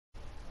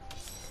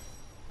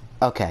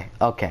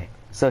Okay.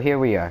 So here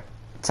we are,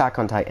 Attack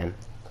on Titan.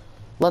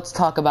 Let's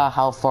talk about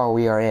how far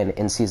we are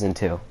in season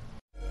 2.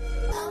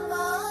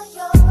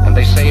 And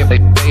they say if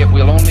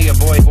we'll only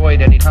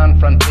avoid any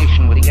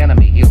confrontation with the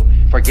enemy, he'll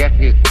forget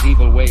his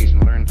evil ways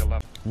and learn to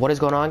love. What is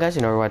going on, guys?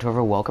 You know, Right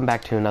Over. Welcome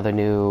back to another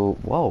new...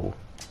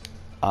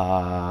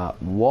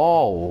 sorry,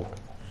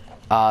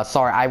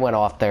 I went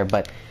off there,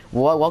 but...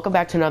 welcome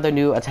back to another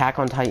new Attack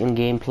on Titan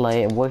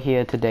gameplay, and we're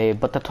here today,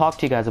 but to talk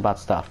to you guys about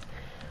stuff.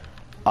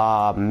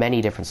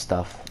 Many different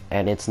stuff,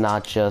 and it's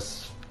not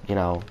just, you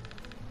know,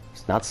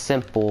 it's not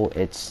simple,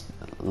 it's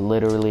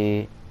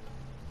literally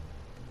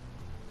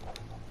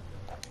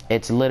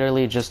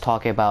just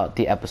talking about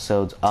the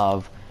episodes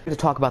of, to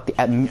talk about the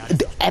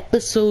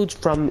episodes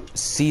from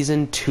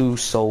season 2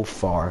 so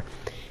far.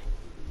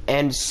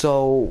 And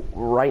so,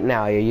 right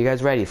now, are you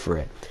guys ready for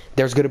it?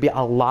 There's going to be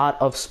a lot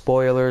of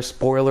spoilers,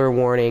 spoiler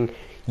warning.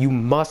 You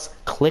must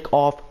click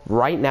off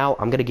right now.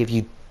 I'm going to give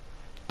you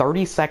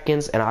 30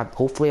 seconds, and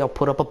hopefully I'll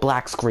put up a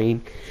black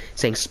screen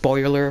saying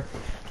spoiler,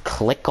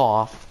 click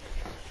off.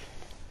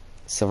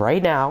 So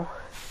right now,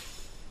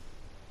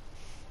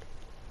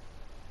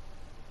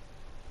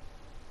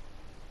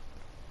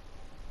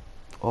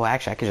 oh,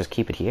 actually I could just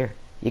keep it here.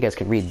 You guys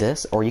can read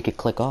this, or you could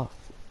click off.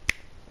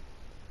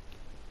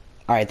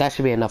 Alright, that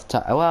should be enough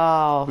time.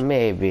 Well,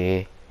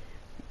 maybe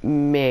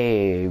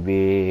now.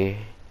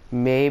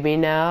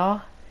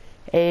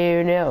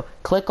 Oh no.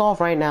 Click off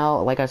right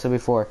now. Like I said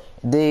before,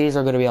 these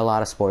are going to be a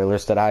lot of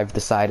spoilers that I've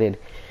decided.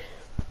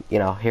 You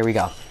know, here we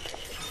go.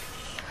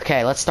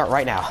 Okay, let's start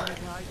right now.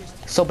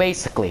 So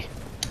basically,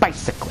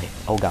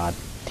 oh god,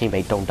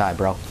 teammate, don't die,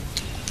 bro.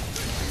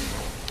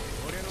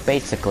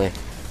 Basically,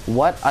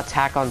 what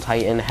Attack on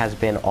Titan has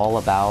been all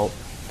about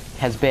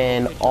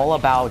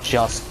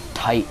just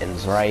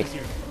Titans, right?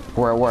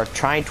 We're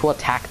trying to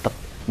attack the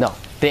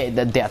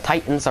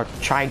Titans are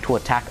trying to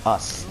attack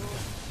us.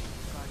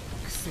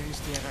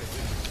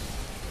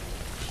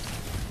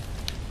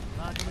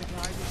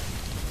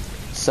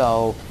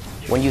 So,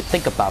 when you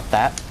think about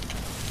that,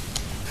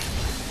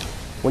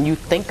 when you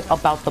think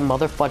about the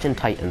motherfucking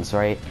Titans,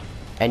 right?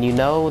 And you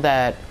know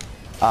that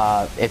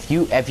if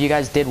you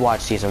guys did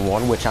watch season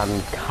 1, which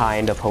I'm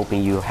kind of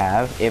hoping you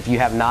have, if you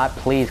have not,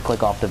 please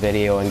click off the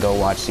video and go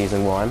watch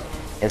season 1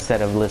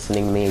 instead of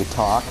listening to me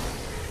talk.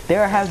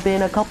 There have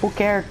been a couple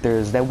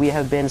characters that we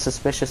have been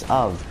suspicious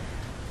of.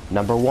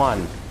 Number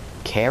 1,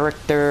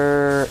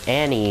 character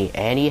Annie.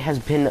 Annie has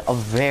been a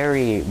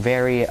very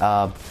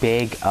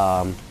big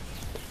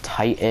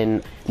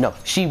Titan. No,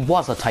 she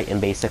was a Titan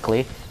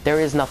basically.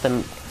 There is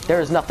nothing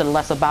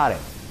less about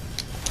it.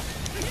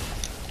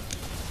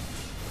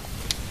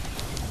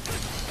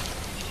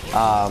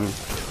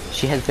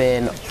 She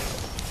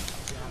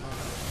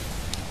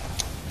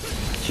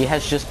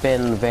has just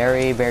been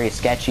very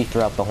sketchy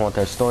throughout the whole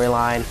entire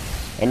storyline,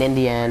 and in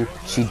the end,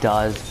 she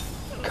does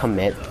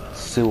commit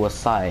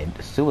suicide.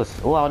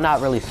 Well,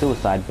 not really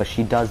suicide, but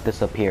she does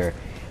disappear,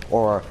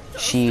 or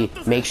she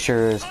makes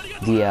sure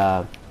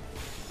come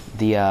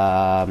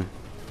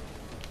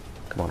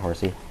on,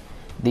 horsey.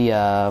 The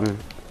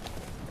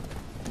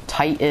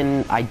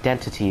Titan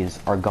identities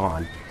are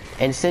gone,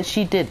 and since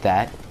she did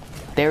that,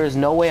 there is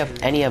no way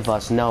of any of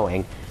us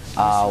knowing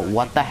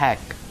what the heck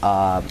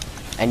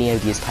any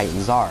of these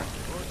Titans are.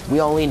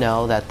 We only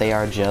know that they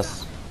are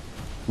just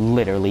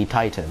literally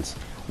Titans.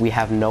 We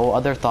have no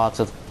other thoughts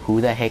of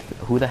who the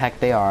heck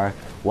they are,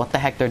 what the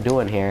heck they're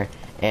doing here,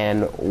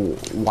 and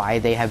why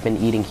they have been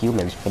eating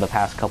humans for the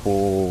past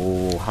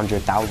couple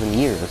 100,000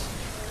 years.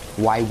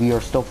 Why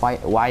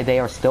they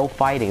are still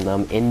fighting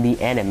them in the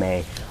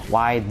anime.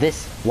 Why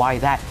this, why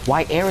that,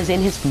 why Aaron's in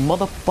his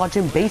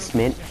motherfucking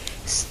basement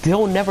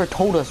still never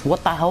told us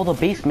what the hell the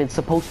basement's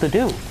supposed to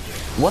do.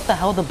 What the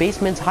hell the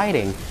basement's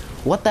hiding.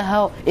 What the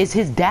hell is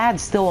his dad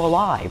still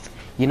alive?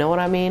 You know what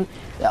I mean?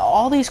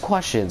 All these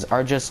questions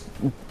are just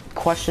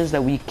questions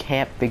that we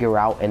can't figure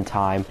out in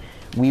time.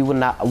 We would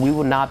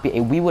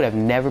have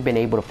never been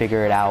able to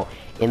figure it out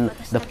in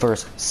the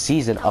first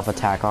season of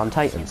Attack on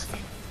Titans.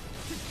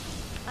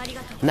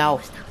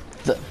 Now,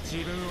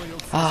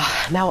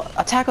 now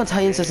Attack on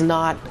Titans is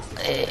not.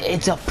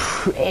 It's a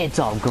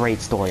great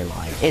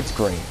storyline. It's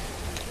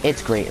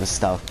great and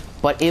stuff.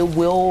 But it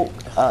will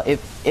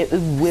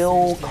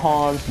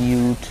cause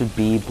you to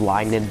be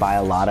blinded by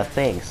a lot of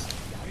things.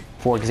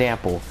 For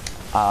example,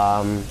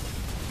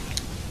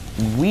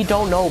 we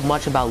don't know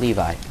much about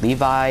Levi.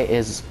 Levi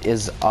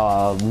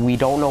we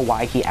don't know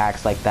why he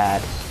acts like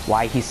that.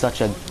 Why he's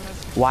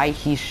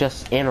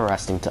just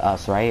interesting to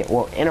us, right?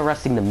 Or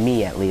interesting to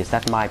me, at least.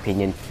 That's my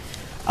opinion.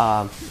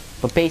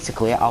 But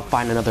basically, I'll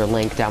find another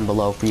link down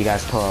below for you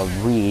guys to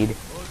read.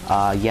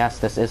 Yes,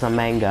 this is a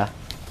manga,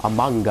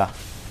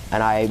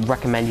 and I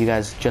recommend you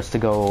guys just to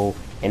go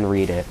and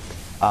read it.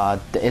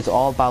 It's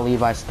all about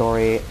Levi's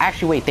story.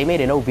 Actually, wait, they made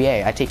an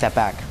OVA. I take that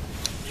back.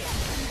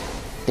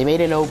 They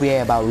made an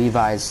OVA about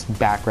Levi's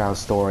background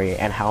story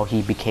and how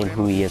he became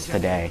who he is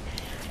today.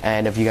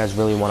 And if you guys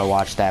really want to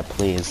watch that,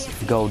 please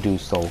go do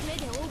so.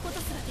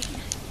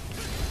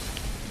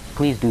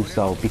 Please do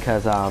so,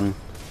 because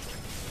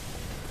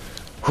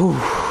Whew.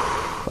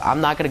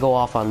 I'm not gonna go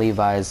off on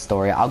Levi's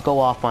story. I'll go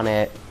off on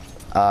it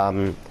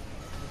a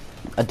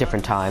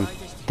different time.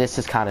 This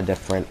is kind of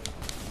different.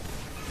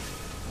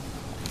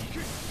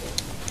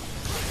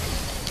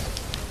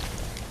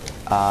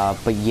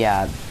 But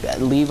yeah,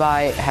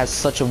 Levi has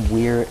such a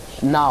weird,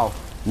 no,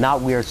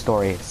 not weird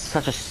story,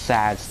 such a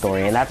sad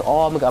story, and that's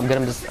all I'm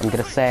gonna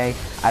say.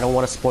 I don't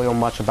want to spoil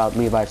much about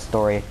Levi's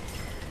story.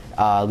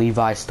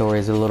 Levi's story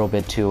is a little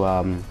bit too,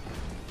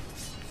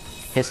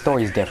 his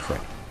story is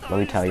different, let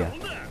me tell you.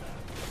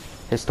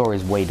 His story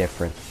is way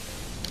different.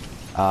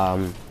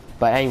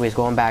 But anyways,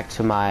 going back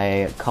to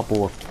my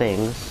couple of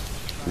things.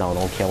 No,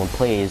 don't kill him,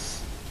 please.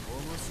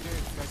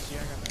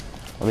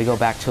 Let me go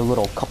back to a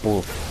little couple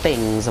of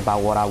things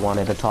about what I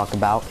wanted to talk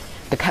about.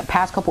 The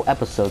past couple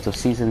episodes of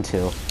Season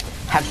 2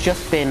 have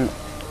just been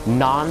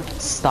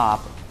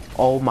non-stop.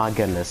 Oh my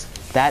goodness.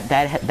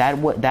 That's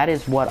what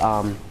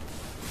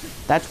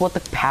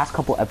the past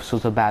couple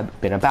episodes have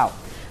been about.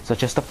 So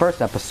just the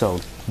first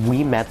episode,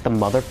 we met the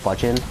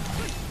motherfucking...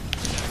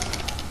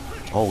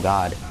 Oh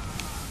god.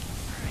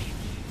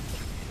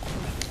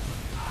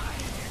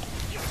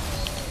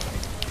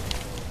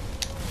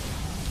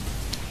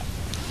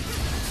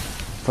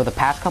 For the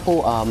past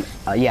couple,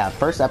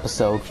 first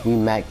episode, we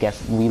met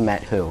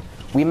who?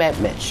 We met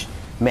Mitch.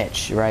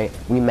 Mitch, right?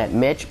 We met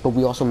Mitch, but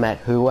we also met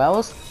who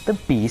else? The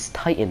Beast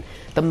Titan.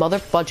 The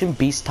motherfucking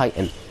Beast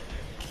Titan.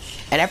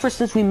 And ever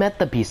since we met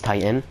the Beast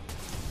Titan,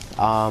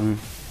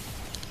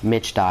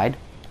 Mitch died.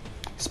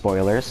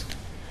 Spoilers.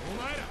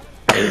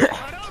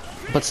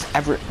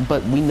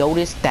 But we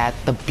noticed that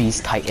the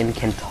Beast Titan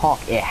can talk.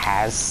 It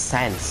has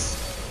sense.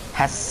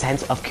 Has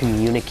sense of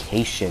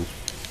communication.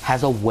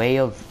 Has a way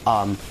of,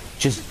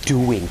 just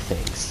doing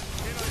things,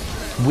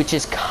 which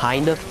is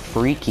kind of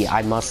freaky,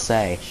 I must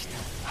say,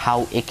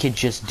 how it could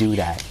just do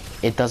that.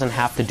 It doesn't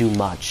have to do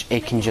much.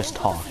 It can just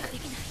talk.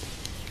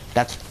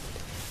 That's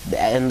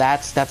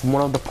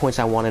one of the points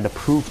I wanted to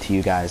prove to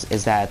you guys,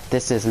 is that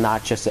this is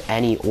not just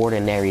any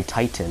ordinary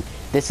Titan.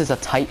 This is a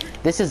I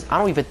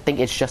don't even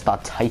think it's just a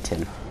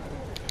Titan.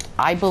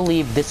 I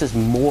believe this is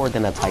more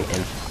than a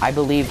Titan. I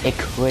believe it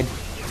could,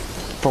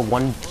 for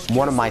one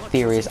of my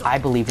theories, I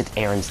believe it's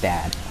Eren's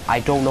dad. I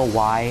don't know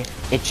why.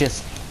 It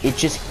just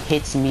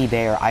hits me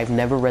there. I've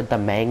never read the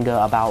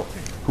manga about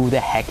who the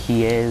heck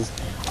he is.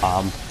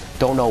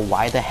 Don't know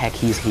why the heck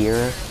he's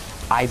here.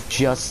 I've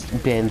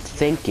just been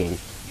thinking,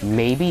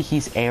 maybe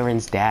he's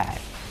Eren's dad.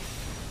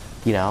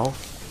 You know?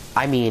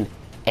 I mean,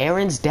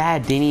 Eren's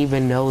dad didn't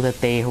even know that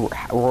they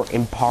were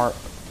in part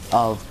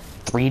of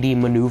 3D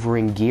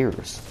maneuvering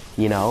gears.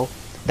 You know?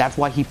 That's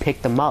why he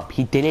picked them up.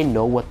 He didn't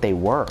know what they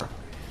were.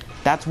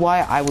 That's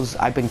why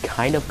I've been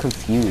kind of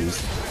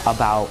confused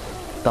about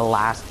the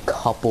last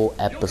couple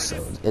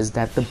episodes. Is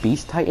that the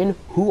Beast Titan?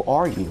 Who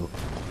are you?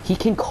 He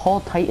can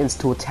call Titans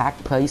to attack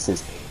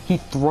places. He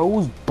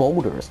throws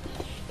boulders.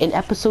 In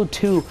episode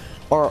 2,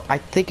 or I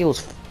think it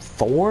was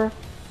 4?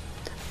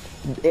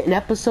 In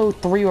episode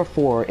 3 or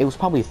 4, it was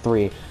probably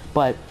 3,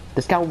 but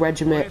the Scout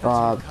Regiment,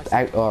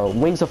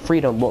 Wings of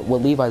Freedom, what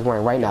Levi's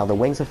wearing right now, the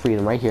Wings of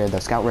Freedom right here,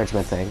 the Scout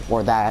Regiment thing,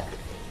 or that,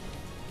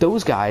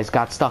 those guys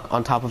got stuck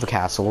on top of a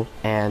castle,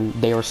 and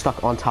they were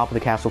stuck on top of the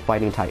castle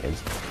fighting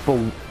Titans.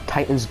 But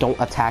Titans don't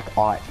attack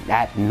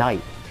at night.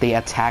 They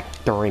attack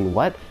during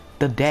what?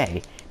 The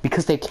day.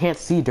 Because they can't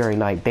see during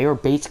night. They are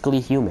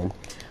basically human.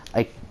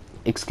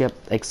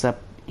 Except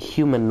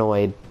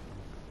humanoid,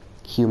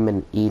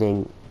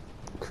 human-eating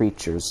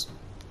creatures.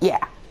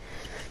 Yeah.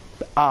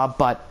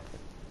 But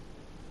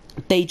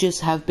they just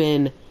have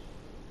been...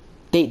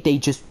 They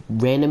just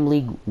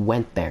randomly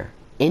went there.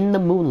 In the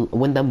moon,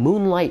 when the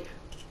moonlight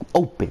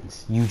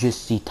opens, you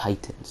just see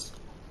Titans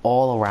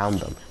all around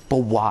them. But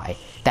why?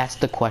 That's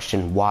the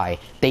question. Why?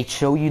 They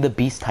show you the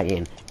Beast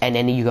Titan, and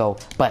then you go,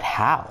 but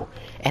how?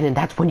 And then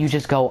that's when you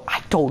just go,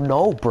 I don't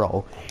know,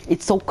 bro.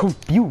 It's so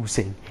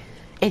confusing.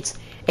 It's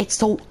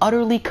so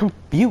utterly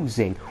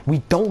confusing. We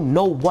don't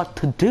know what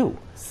to do.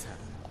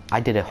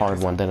 I did a hard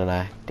one, didn't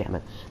I? Damn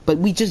it. But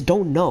we just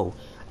don't know.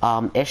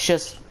 It's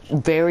just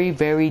very,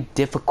 very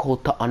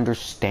difficult to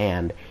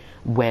understand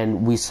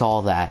when we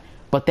saw that.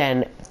 But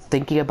then,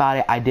 thinking about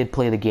it, I did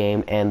play the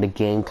game, and the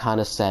game kind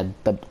of said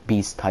the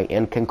Beast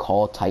Titan can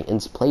call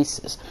Titans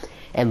places.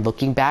 And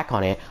looking back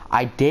on it,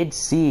 I did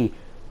see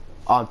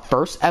on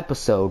first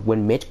episode,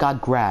 when Mitch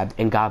got grabbed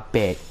and got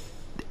bit,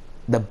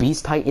 the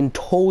Beast Titan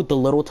told the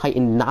little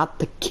Titan not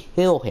to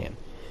kill him,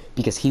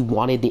 because he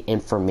wanted the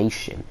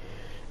information.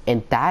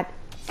 And that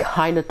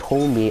kind of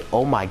told me,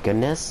 oh my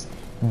goodness,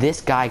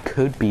 this guy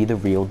could be the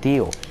real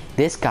deal.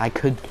 This guy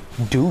could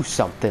do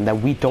something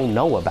that we don't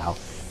know about.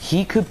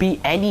 He could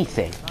be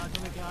anything.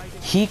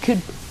 He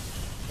could...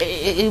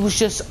 It was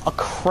just a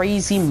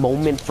crazy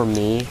moment for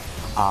me.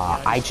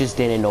 I just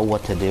didn't know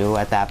what to do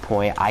at that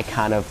point. I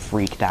kind of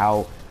freaked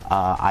out.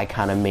 I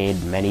kind of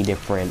made many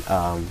different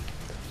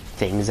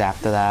things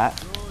after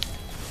that.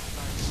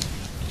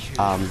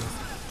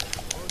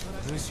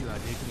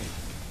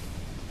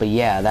 But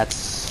yeah,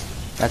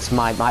 that's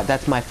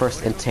my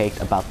first intake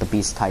about the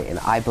Beast Titan.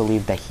 I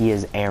believe that he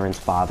is Eren's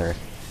father.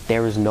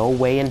 There is no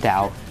way in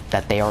doubt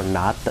that they are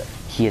not.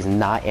 He is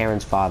not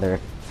Aaron's father.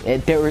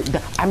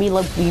 I mean,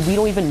 like, we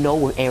don't even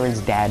know if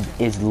Aaron's dad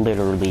is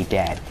literally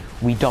dead.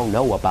 We don't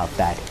know about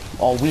that.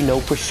 All we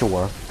know for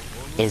sure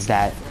is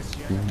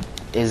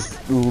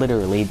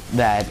literally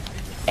that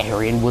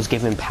Aaron was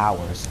given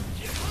powers.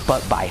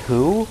 But by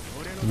who?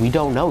 We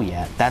don't know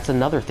yet. That's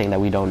another thing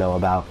that we don't know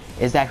about.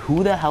 Is that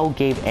who the hell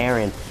gave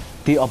Aaron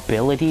the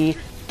ability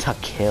to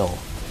kill?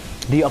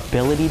 The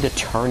ability to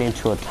turn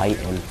into a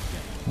Titan?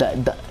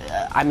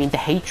 I mean, the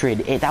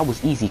hatred, that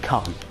was easy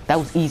come. That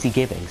was easy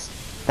givings.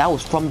 That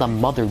was from the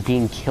mother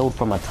being killed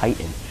from a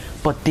Titan.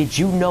 But did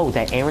you know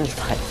that Aaron's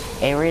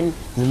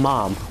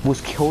mom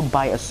was killed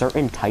by a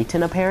certain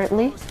Titan,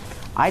 apparently?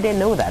 I didn't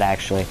know that,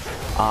 actually.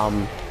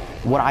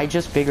 What I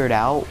just figured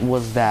out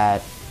was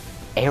that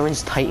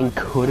Aaron's Titan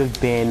could have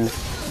been,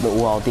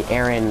 well, the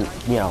Titan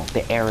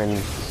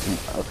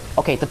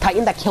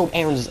that killed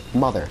Aaron's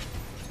mother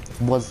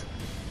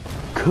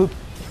could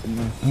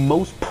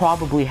most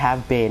probably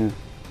have been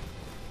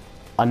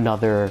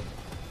another,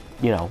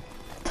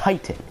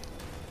 Titan.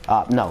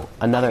 No,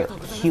 another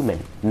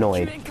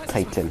humanoid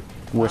Titan,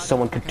 where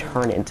someone could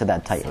turn into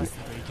that Titan.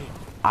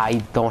 I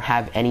don't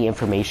have any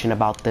information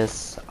about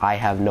this. I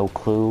have no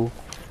clue.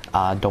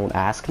 Don't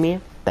ask me.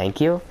 Thank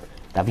you.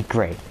 That'd be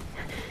great.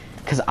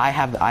 Because I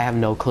have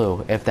no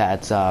clue if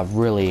that's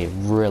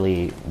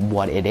really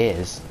what it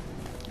is.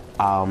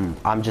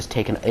 I'm just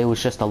taking, it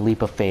was just a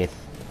leap of faith.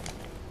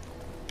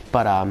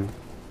 But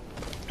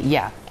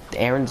yeah,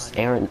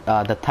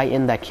 the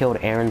Titan that killed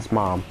Aaron's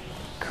mom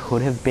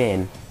could have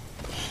been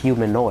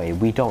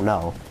humanoid. We don't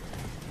know.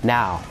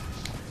 Now,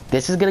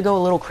 this is gonna go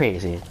a little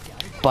crazy,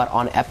 but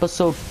on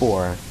episode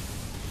 4,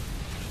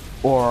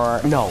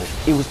 or no,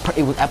 it was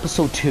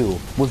episode 2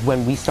 was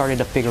when we started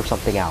to figure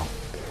something out.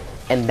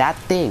 And that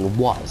thing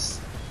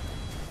was,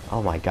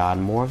 oh my god,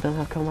 more of them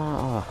have come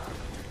out.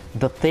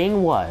 The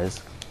thing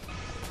was,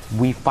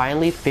 we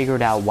finally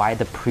figured out why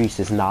the priest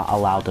is not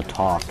allowed to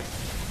talk,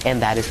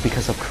 and that is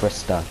because of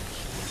Krista.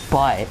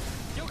 But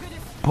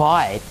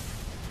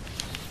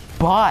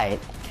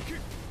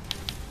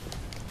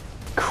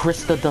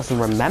Krista doesn't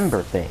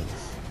remember things.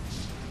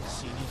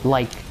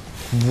 Like,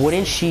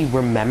 wouldn't she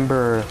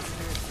remember?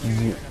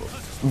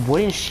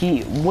 Wouldn't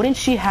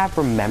she have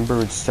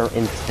remembered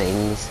certain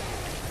things?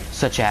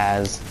 Such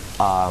as,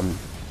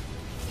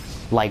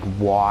 like,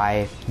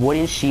 why?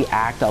 Wouldn't she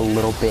act a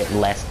little bit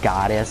less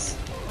goddess?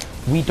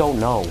 We don't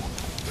know.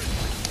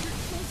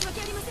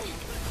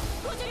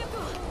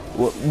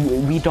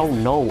 We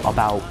don't know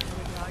about,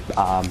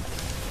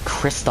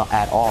 Krista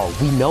at all.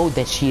 We know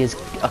that she is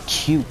a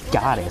cute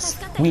goddess.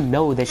 We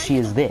know that she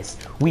is this.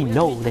 We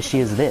know that she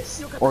is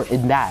this. Or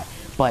in that.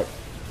 But,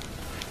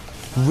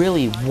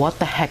 really, what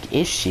the heck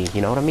is she?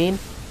 You know what I mean?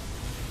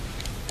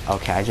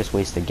 Okay, I just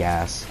wasted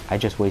gas. I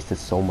just wasted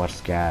so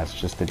much gas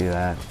just to do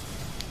that.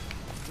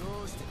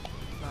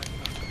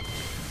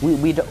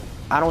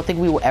 I don't think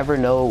we will ever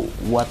know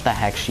what the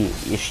heck she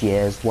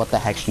is, what the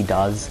heck she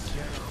does.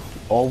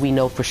 All we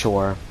know for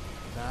sure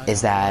is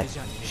that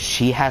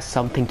she has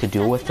something to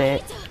do with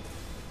it,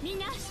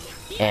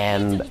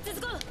 and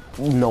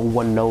no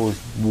one knows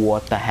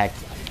what the heck,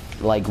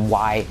 like,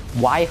 why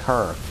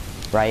her,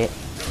 right?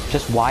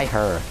 Just why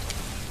her?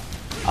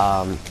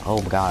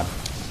 Oh god.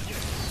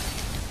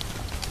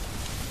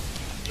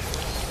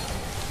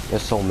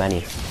 There's so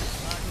many.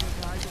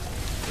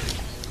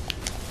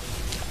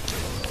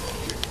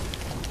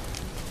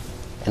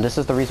 And this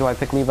is the reason why I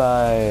picked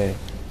Levi.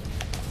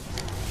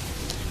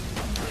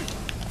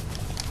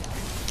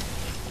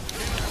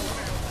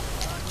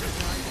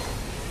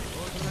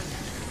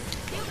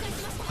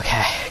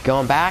 Okay,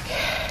 going back.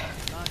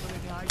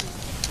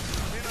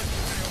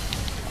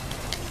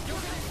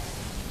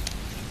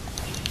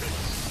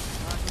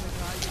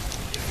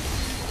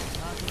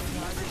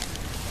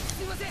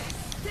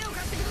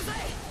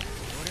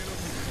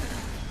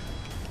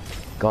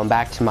 Going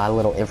back to my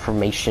little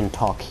information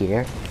talk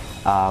here.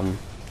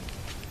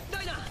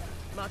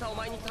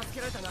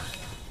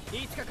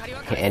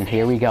 And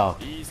here we go.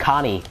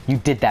 Connie, you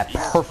did that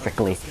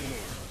perfectly.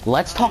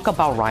 Let's talk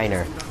about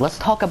Reiner. Let's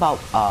talk about,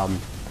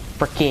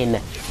 freaking,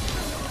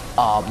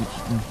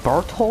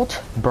 Bertolt.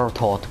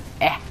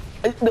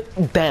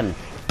 Them.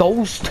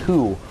 Those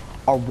two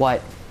are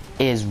what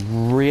is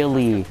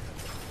really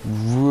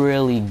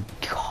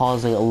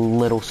causing a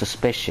little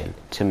suspicion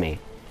to me.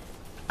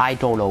 I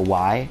don't know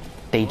why.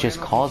 They just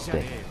caused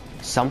it.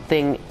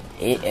 Something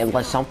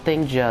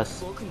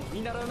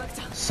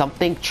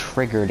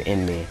triggered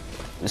in me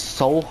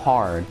so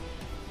hard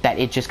that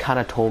it just kind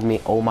of told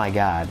me, oh my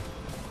god,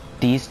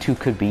 these two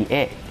could be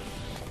it.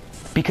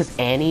 Because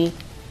Annie,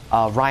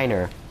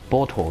 Reiner,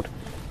 Bertolt,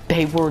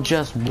 they were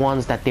just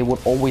ones that they would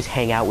always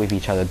hang out with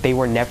each other. They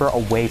were never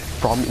away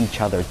from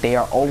each other. They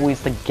are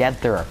always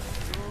together.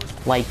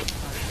 Like,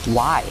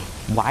 why?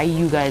 Why are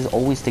you guys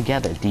always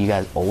together? Do you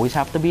guys always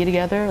have to be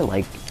together?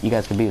 Like, you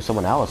guys could be with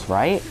someone else,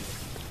 right?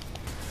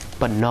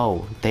 But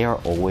no, they are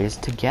always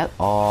together.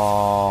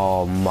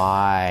 Oh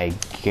my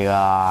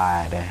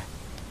god.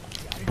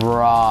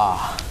 Bruh.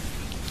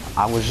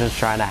 I was just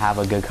trying to have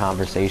a good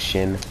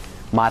conversation.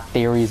 My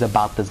theories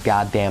about this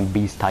goddamn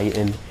Beast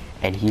Titan,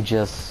 and he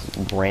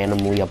just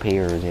randomly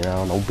appears, you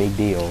know, no big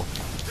deal.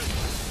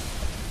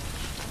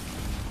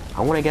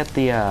 I want to get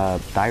the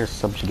dire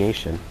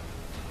subjugation.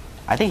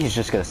 I think he's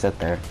just gonna sit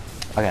there.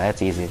 Okay,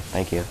 that's easy.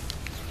 Thank you.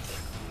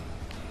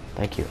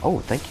 Thank you. Oh,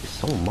 thank you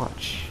so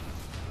much.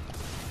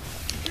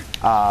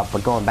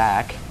 But going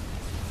back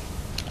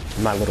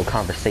to my little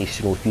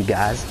conversation with you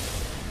guys,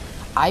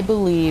 I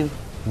believe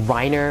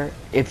Reiner,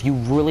 if you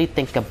really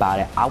think about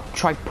it, I'll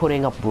try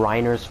putting up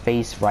Reiner's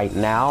face right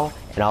now,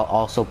 and I'll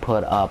also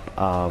put up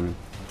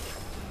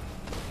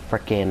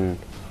frickin'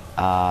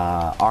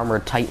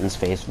 Armored Titan's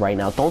face right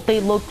now. Don't they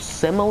look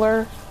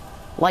similar?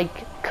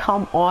 Like,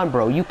 come on,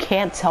 bro. You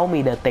can't tell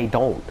me that they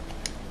don't.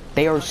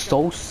 They are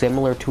so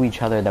similar to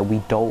each other that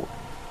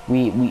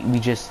we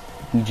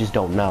just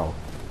don't know.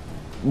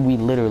 We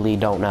literally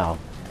don't know.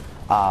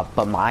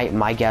 But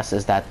my guess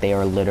is that they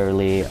are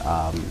literally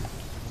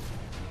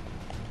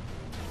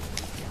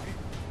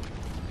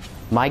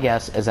my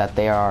guess is that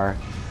they are...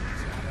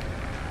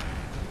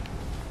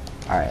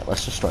 Alright,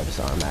 let's destroy this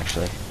arm,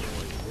 actually.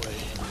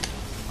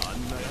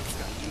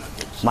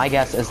 My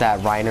guess is that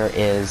Reiner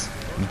is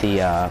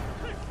the,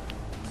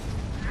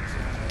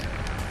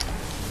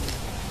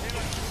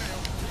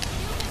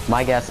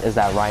 My guess is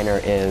that Reiner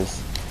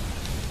is...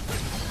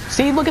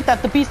 See, look at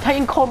that! The Beast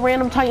Titan called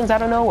random Titans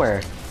out of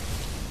nowhere!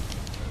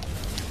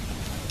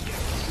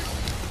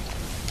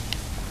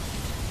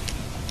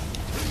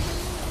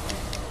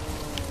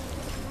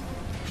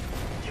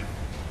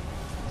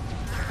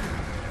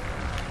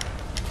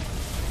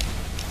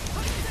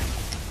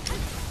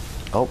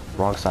 Oh,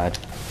 wrong side.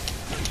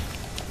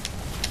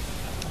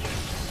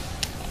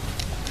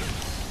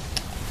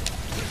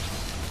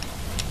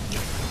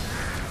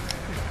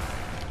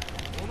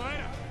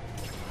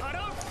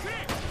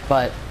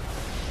 But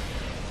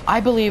I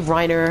believe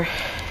Reiner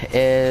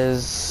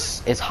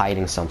is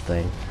hiding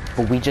something,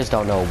 but we just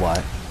don't know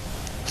what.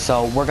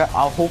 So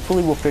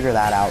hopefully we'll figure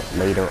that out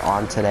later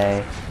on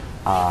today,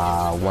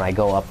 when I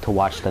go up to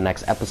watch the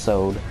next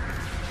episode.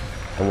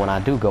 And when I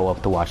do go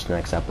up to watch the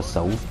next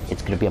episode,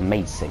 it's gonna be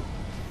amazing.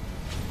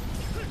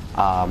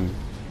 One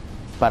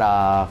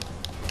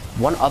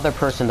other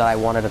person that I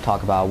wanted to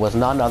talk about was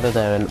none other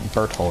than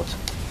Bertolt.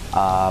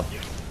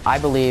 I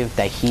believe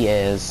that he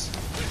is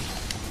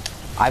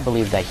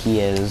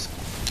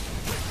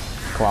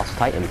Colossal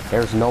Titan.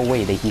 There's no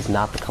way that he's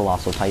not the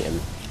Colossal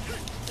Titan.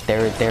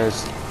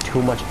 There's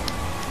too much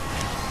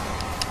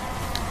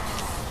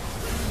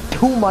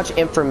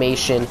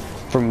information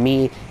for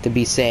me to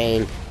be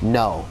saying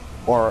no.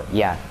 Or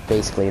yeah,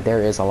 basically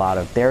there is a lot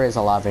of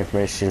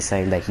information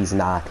saying that he's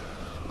not.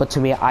 But to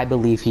me, I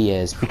believe he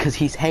is, because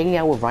he's hanging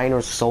out with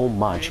Reiner so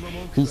much.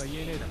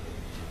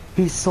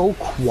 He's so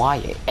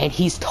quiet, and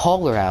he's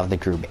taller out of the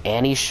group,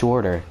 and he's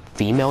shorter.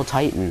 Female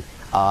Titan.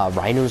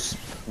 Reiner's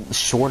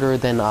shorter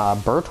than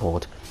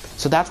Bertolt.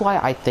 So that's why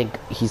I think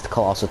he's the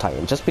Colossal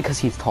Titan, just because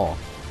he's tall.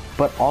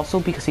 But also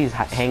because he's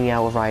hanging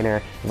out with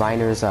Reiner.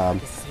 Reiner's a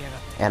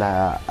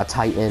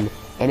Titan.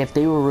 And if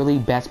they were really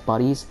best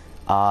buddies,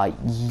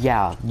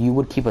 yeah, you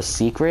would keep a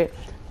secret.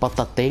 But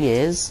the thing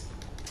is,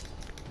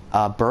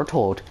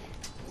 Bertolt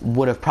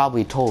would have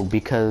probably told,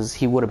 because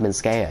he would have been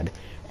scared.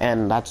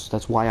 And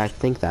that's why I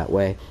think that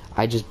way.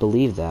 I just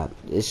believe that.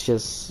 It's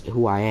just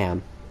who I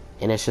am.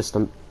 And it's just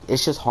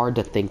hard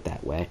to think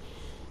that way.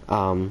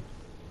 But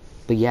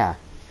yeah.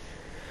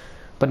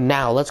 But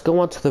now, let's go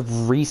on to the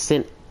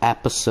recent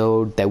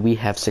episode that we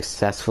have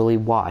successfully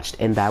watched.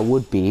 And that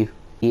would be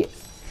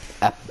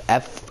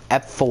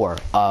F4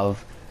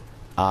 of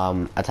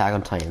Attack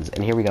on Titans.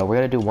 And here we go. We're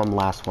going to do one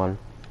last one.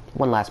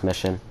 One last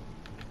mission.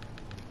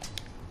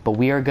 But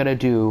we are going to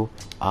do,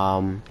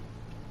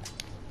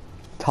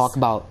 talk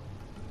about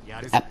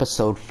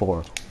episode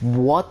 4.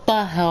 What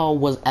the hell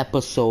was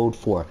episode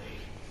 4?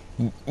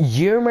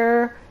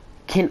 Ymir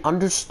can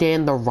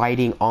understand the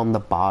writing on the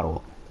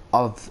bottle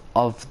of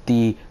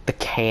the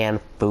canned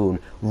food.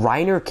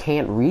 Reiner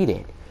can't read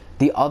it.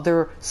 The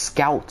other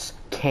scouts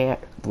can't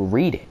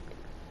read it.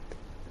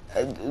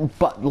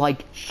 But,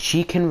 like,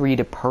 she can read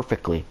it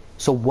perfectly.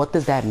 So what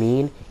does that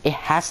mean? It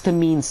has to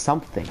mean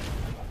something.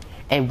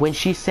 And when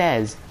she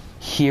says,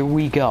 "Here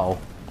we go,"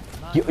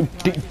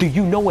 do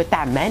you know what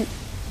that meant?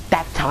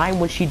 That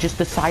time when she just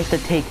decides to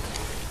take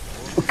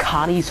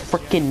Connie's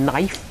freaking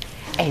knife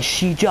and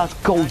she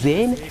just goes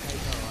in?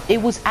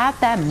 It was at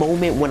that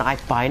moment when I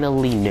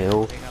finally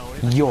knew,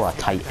 you're a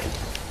Titan.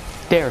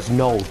 There's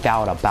no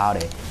doubt about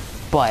it.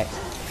 But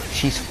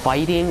she's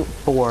fighting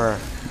for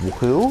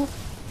who?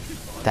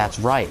 That's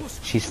right.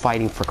 She's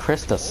fighting for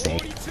Krista's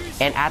sake.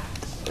 And I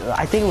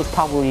think it was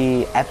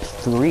probably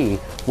F3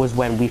 was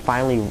when we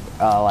finally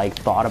like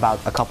thought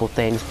about a couple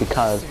things,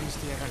 because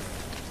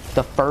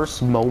the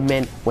first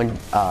moment when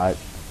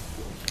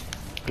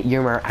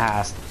Ymir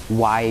asked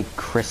why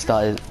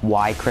Krista,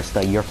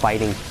 you're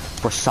fighting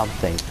for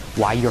something,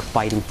 why you're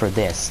fighting for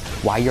this,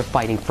 why you're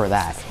fighting for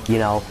that, you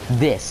know,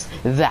 this,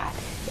 that,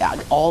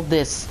 all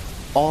this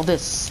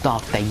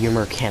stuff that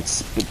Ymir kept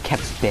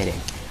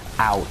spitting.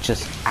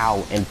 just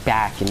out and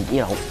back, and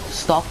you know,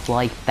 stuff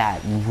like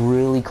that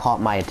really caught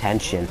my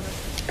attention.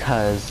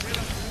 Cause,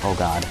 oh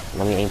god,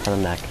 let me aim for the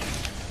neck.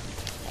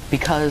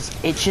 Because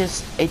it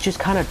just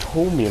kind of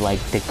told me, like,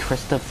 did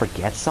Krista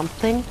forget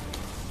something?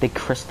 Did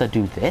Krista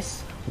do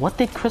this? What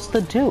did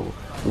Krista do?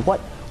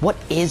 What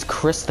is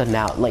Krista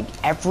now? Like,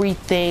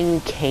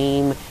 everything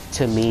came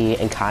to me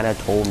and kind of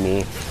told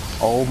me,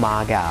 oh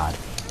my god,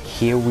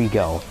 here we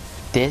go.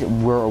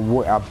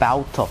 We're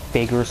about to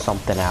figure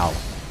something out.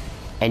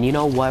 And you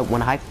know what?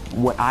 When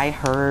I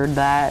heard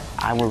that,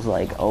 I was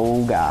like,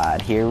 oh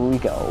god, here we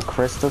go.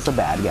 Krista's a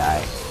bad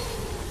guy.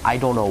 I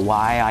don't know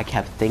why I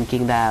kept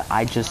thinking that.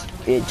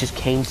 It just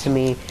came to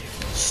me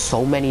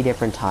so many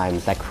different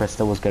times that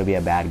Krista was gonna be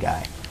a bad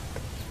guy.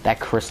 That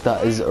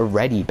Krista is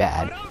already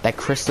bad. That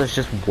Krista's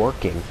just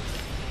working,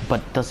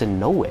 but doesn't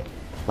know it.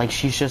 Like,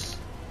 she's just,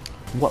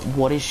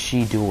 what is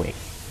she doing?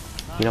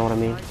 You know what I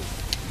mean?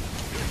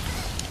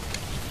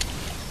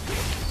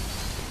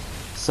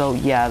 So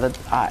yeah,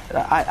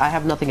 I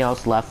have nothing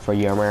else left for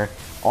Ymir.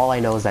 All I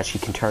know is that she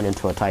can turn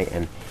into a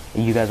Titan.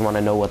 If you guys want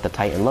to know what the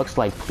Titan looks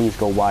like, please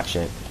go watch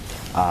it.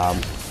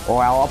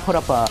 Or I'll put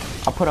up a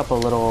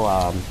little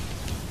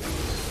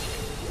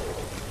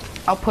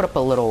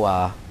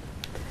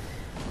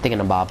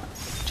thingamabob,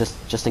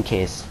 just in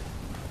case.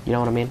 You know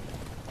what I mean?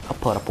 I'll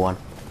put up one.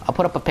 I'll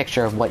put up a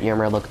picture of what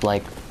Ymir looked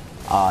like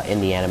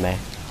in the anime.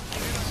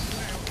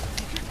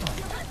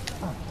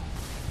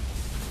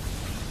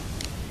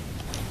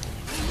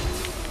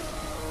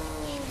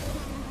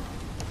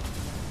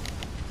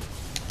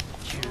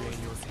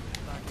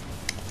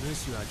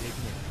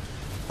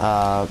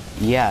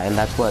 Yeah, and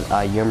that's what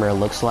Ymir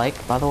looks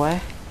like, by the way.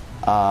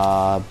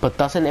 But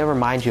doesn't it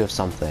remind you of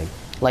something?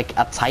 Like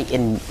a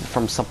Titan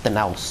from something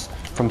else.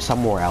 From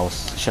somewhere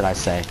else, should I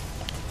say.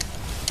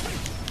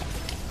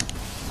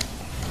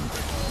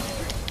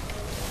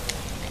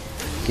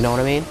 You know what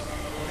I mean?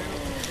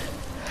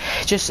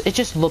 It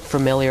just looked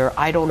familiar.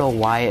 I don't know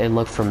why it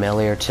looked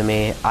familiar to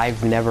me.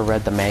 I've never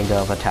read the manga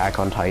of Attack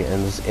on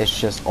Titans. It's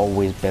just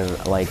always been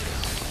like,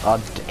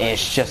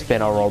 it's just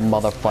been a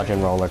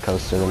motherfucking roller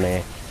coaster to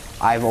me.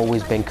 I've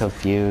always been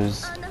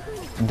confused.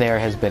 There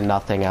has been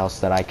nothing else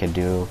that I could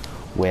do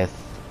with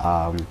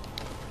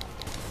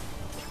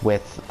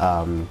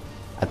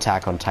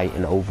Attack on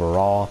Titan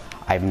overall.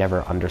 I've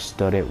never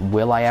understood it.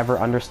 Will I ever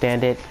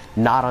understand it?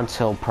 Not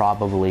until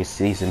probably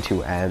season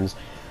 2 ends.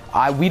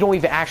 We don't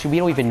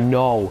even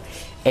know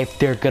if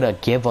they're gonna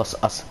give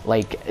us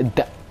like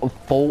the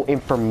full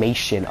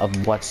information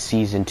of what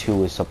season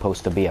 2 is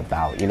supposed to be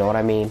about. You know what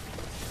I mean?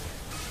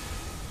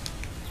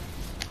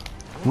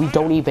 We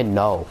don't even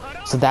know.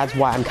 So that's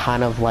why I'm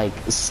kind of like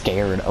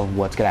scared of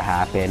what's gonna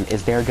happen.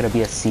 Is there gonna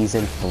be a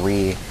season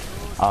 3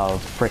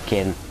 of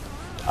frickin'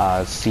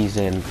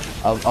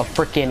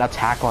 frickin'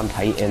 Attack on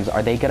Titans?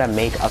 Are they gonna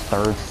make a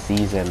 3rd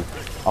season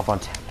of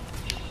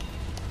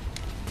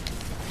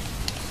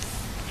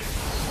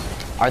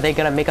Are they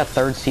gonna make a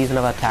 3rd season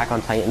of Attack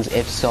on Titans?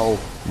 If so,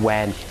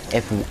 when?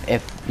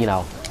 If you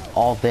know,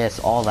 all this,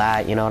 all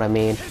that, you know what I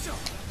mean?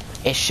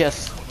 It's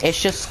just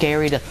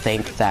scary to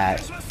think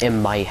that it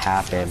might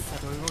happen.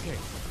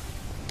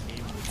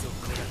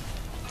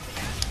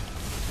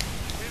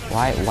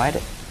 Why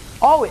did...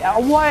 Oh,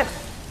 what?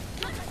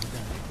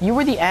 You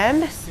were the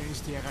end?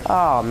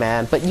 Oh,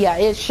 man. But yeah,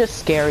 it's just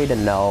scary to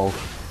know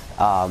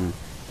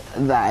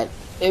that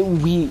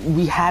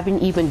we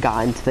haven't even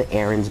gotten to the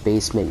Aaron's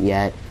basement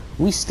yet.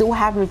 We still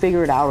haven't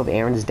figured out if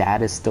Aaron's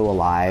dad is still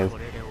alive.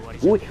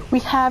 We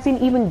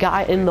haven't even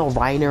gotten the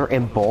Reiner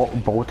and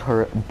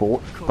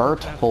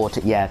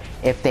Bertolt yet,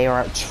 if they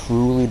are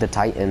truly the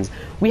Titans.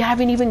 We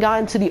haven't even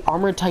gotten to the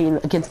Armored Titan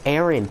against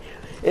Eren.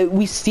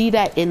 We see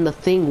that in the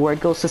thing where it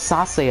goes to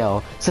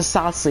Saseo,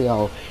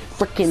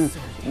 frickin'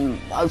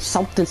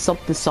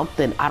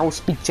 something. I don't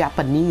speak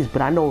Japanese,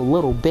 but I know a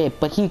little bit.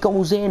 But he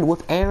goes in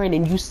with Eren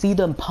and you see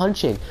them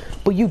punching,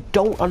 but you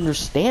don't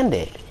understand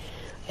it.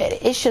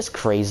 It's just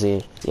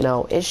crazy, you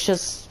know. It's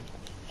just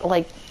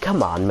like,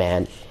 come on,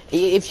 man.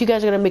 If you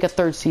guys are gonna make a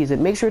 3rd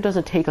season, make sure it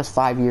doesn't take us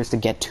 5 years to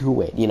get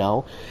to it, you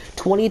know?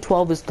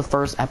 2012 is the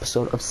first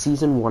episode of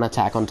Season 1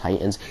 Attack on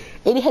Titans.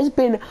 It has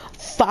been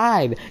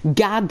 5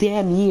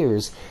 goddamn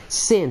years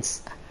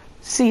since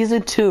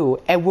Season 2,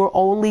 and we're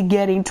only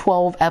getting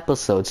 12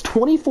 episodes.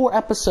 24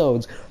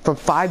 episodes for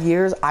 5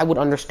 years, I would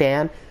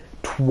understand.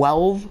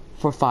 12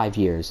 for 5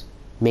 years.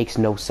 Makes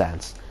no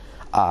sense.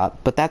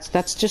 But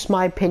that's just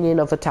my opinion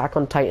of Attack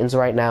on Titans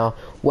right now.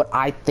 What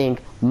I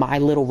think, my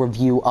little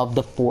review of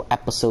the 4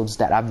 episodes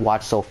that I've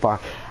watched so far.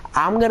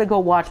 I'm gonna go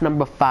watch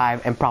number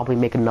 5 and probably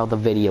make another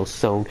video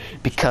soon,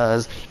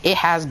 because it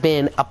has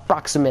been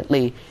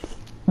approximately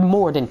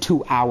more than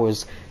 2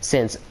 hours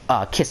since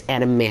Kiss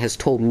Anime has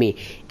told me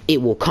it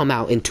will come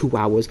out in 2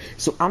 hours.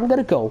 So I'm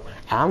gonna go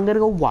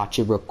watch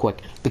it real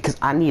quick, because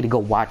I need to go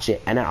watch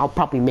it, and then I'll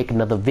probably make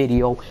another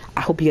video.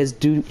 I hope you guys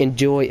do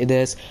enjoy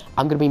this.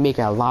 I'm gonna be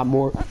making a lot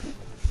more.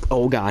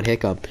 Oh god,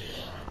 hiccup.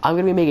 I'm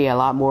gonna be making a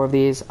lot more of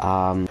these.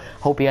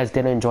 Hope you guys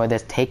did enjoy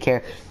this. Take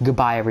care.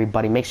 Goodbye,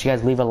 everybody. Make sure you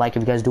guys leave a like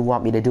if you guys do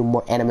want me to do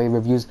more anime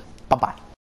reviews. Bye-bye.